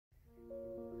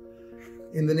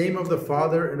In the name of the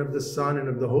Father, and of the Son, and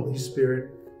of the Holy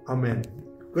Spirit. Amen.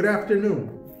 Good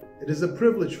afternoon. It is a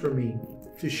privilege for me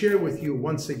to share with you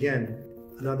once again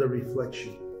another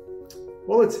reflection.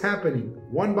 Well, it's happening.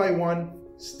 One by one,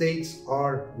 states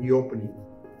are reopening.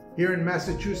 Here in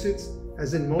Massachusetts,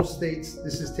 as in most states,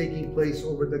 this is taking place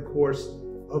over the course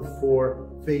of 4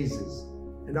 phases.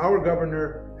 And our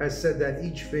governor has said that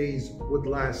each phase would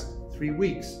last 3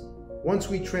 weeks. Once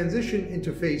we transition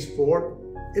into phase 4,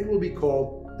 it will be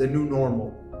called the new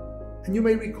normal. And you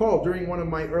may recall during one of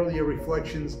my earlier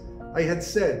reflections, I had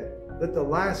said that the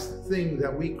last thing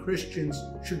that we Christians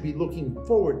should be looking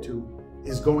forward to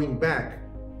is going back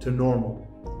to normal.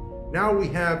 Now we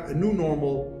have a new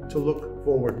normal to look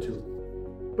forward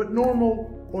to. But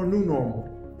normal or new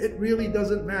normal, it really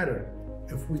doesn't matter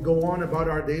if we go on about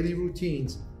our daily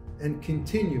routines and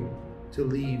continue to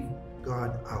leave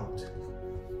God out.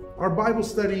 Our Bible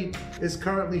study is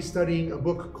currently studying a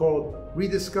book called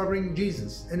Rediscovering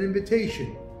Jesus, an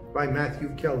Invitation by Matthew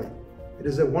Kelly. It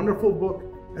is a wonderful book,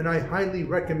 and I highly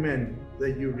recommend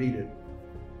that you read it.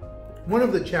 One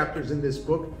of the chapters in this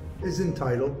book is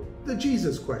entitled The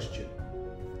Jesus Question.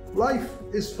 Life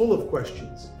is full of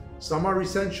questions. Some are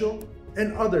essential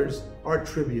and others are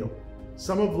trivial.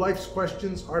 Some of life's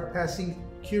questions are passing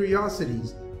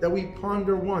curiosities that we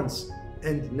ponder once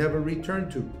and never return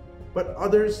to. But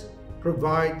others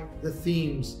provide the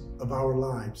themes of our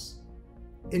lives.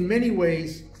 In many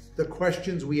ways, the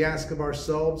questions we ask of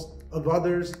ourselves, of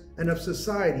others, and of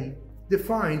society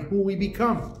define who we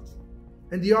become.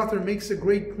 And the author makes a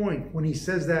great point when he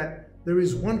says that there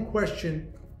is one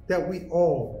question that we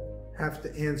all have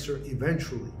to answer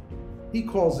eventually. He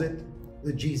calls it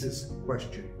the Jesus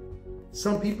question.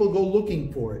 Some people go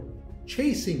looking for it,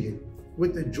 chasing it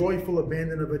with the joyful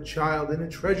abandon of a child in a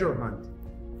treasure hunt.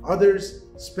 Others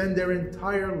spend their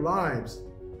entire lives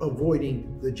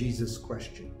avoiding the Jesus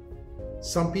question.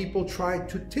 Some people try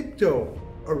to tiptoe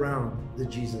around the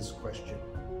Jesus question.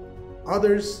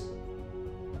 Others,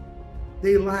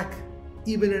 they lack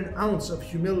even an ounce of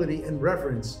humility and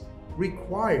reverence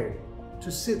required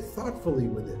to sit thoughtfully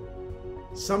with it.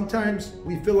 Sometimes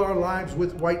we fill our lives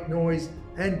with white noise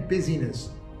and busyness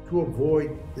to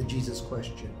avoid the Jesus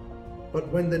question. But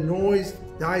when the noise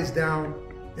dies down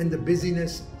and the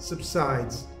busyness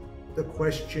subsides, the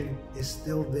question is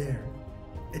still there.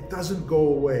 It doesn't go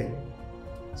away.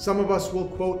 Some of us will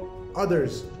quote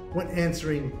others when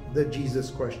answering the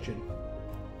Jesus question,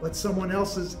 but someone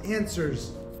else's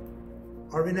answers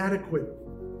are inadequate.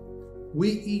 We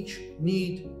each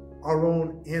need our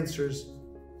own answers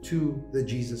to the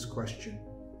Jesus question.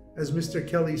 As Mr.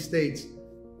 Kelly states,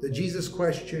 the Jesus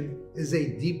question is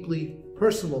a deeply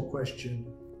personal question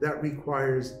that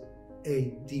requires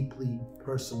a deeply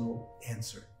personal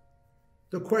answer.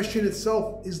 The question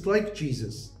itself is like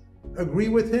Jesus. Agree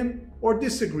with him or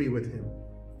disagree with him.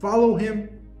 Follow him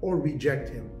or reject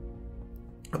him.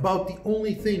 About the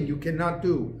only thing you cannot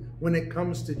do when it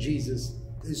comes to Jesus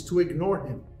is to ignore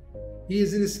him. He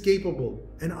is inescapable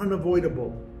and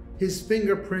unavoidable. His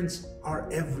fingerprints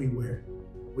are everywhere.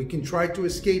 We can try to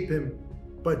escape him,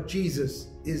 but Jesus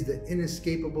is the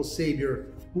inescapable Savior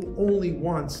who only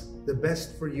wants the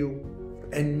best for you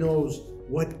and knows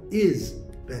what is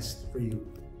best for you.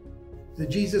 The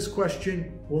Jesus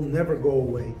question will never go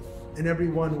away, and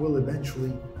everyone will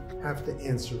eventually have to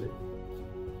answer it.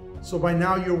 So by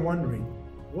now you're wondering,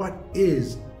 what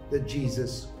is the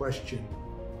Jesus question?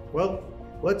 Well,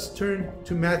 let's turn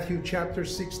to Matthew chapter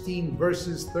 16,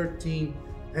 verses 13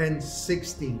 and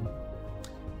 16.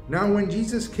 Now when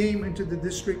Jesus came into the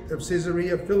district of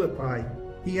Caesarea Philippi,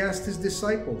 he asked his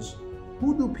disciples,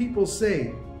 "Who do people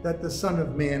say that the Son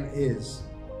of Man is?"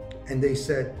 And they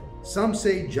said, "Some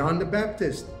say John the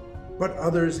Baptist, but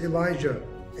others Elijah,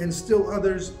 and still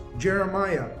others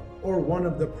Jeremiah or one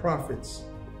of the prophets."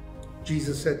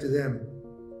 Jesus said to them,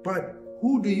 "But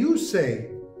who do you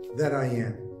say that I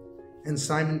am?" And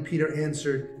Simon Peter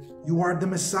answered, "You are the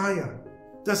Messiah,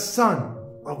 the Son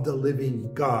of the living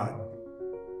God."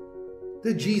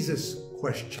 The Jesus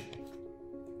question.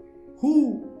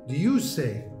 Who do you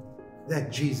say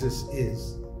that Jesus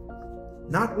is?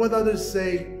 Not what others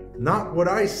say, not what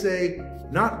I say,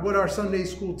 not what our Sunday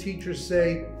school teachers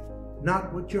say,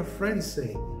 not what your friends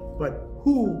say, but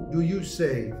who do you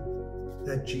say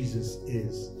that Jesus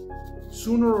is?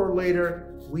 Sooner or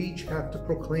later, we each have to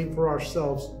proclaim for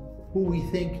ourselves who we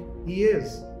think he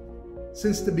is.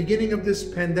 Since the beginning of this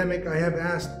pandemic, I have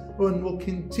asked and will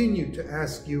continue to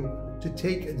ask you to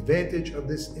take advantage of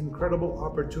this incredible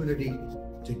opportunity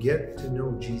to get to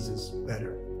know Jesus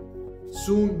better.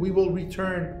 Soon we will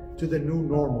return to the new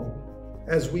normal.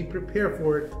 As we prepare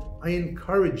for it, I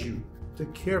encourage you to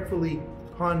carefully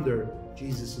ponder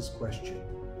Jesus' question.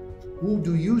 Who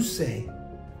do you say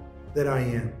that I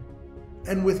am?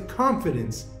 And with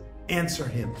confidence, answer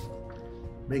him.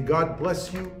 May God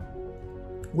bless you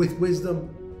with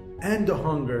wisdom and a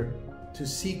hunger to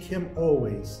seek him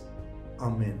always.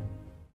 Amen.